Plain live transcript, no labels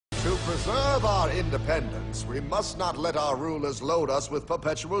To preserve our independence, we must not let our rulers load us with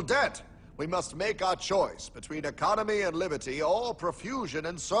perpetual debt. We must make our choice between economy and liberty or profusion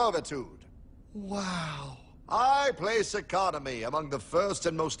and servitude. Wow. I place economy among the first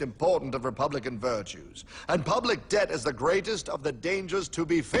and most important of Republican virtues, and public debt is the greatest of the dangers to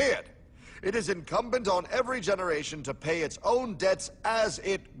be feared. It is incumbent on every generation to pay its own debts as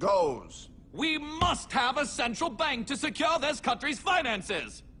it goes. We must have a central bank to secure this country's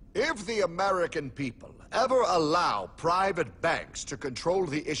finances. If the American people ever allow private banks to control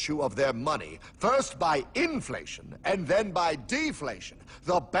the issue of their money, first by inflation and then by deflation,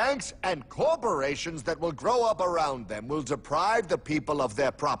 the banks and corporations that will grow up around them will deprive the people of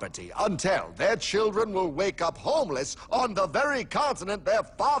their property until their children will wake up homeless on the very continent their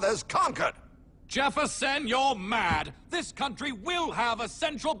fathers conquered. Jefferson, you're mad. This country will have a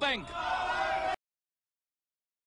central bank.